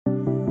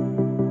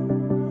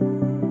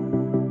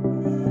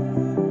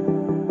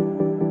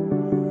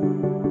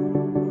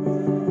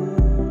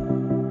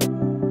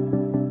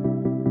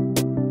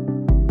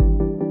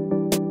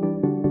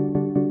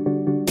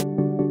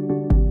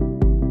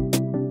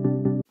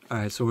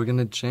Alright, so we're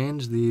gonna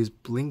change these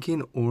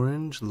blinking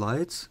orange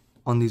lights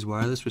on these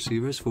wireless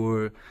receivers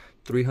for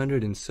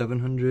 300 and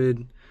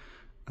 700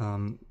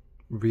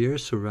 rear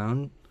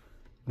surround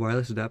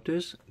wireless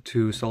adapters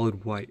to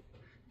solid white.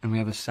 And we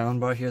have a sound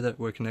bar here that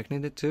we're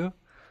connecting it to.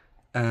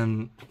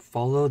 And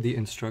follow the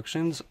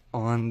instructions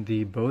on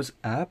the Bose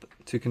app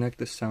to connect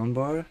the sound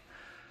bar.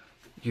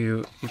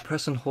 You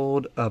press and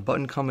hold a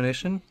button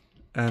combination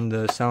and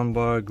the sound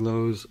bar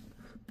glows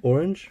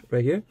orange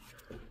right here.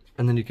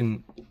 And then you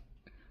can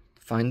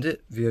find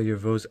it via your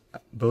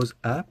Bose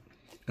app,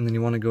 and then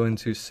you want to go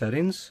into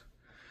settings.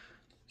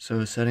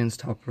 So settings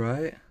top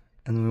right,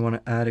 and then we want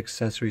to add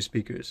accessory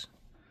speakers.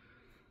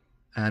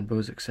 Add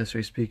Bose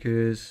accessory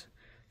speakers,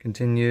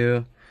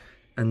 continue,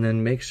 and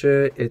then make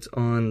sure it's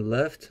on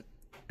left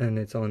and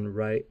it's on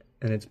right,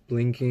 and it's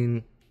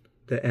blinking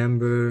the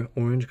amber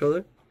orange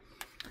color.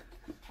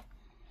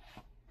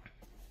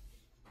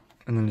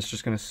 And then it's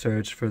just going to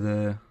search for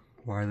the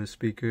wireless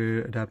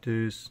speaker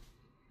adapters.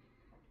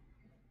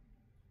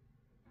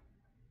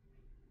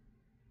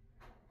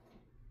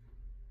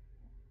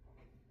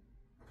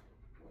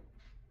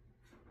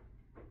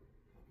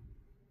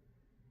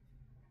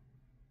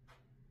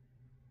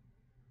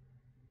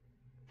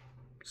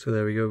 So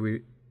there we go,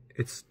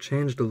 it's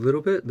changed a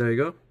little bit, there you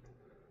go.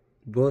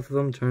 Both of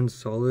them turned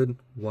solid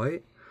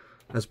white,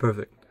 that's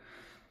perfect.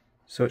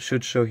 So it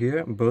should show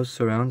here, Bose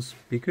Surround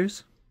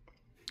Speakers.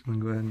 I'm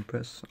gonna go ahead and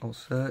press all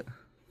set,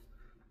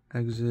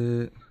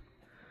 exit,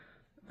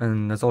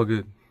 and that's all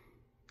good.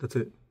 That's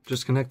it.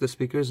 Just connect the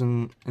speakers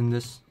in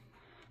this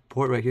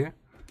port right here,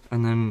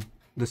 and then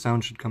the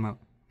sound should come out.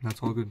 That's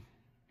all good,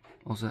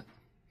 all set.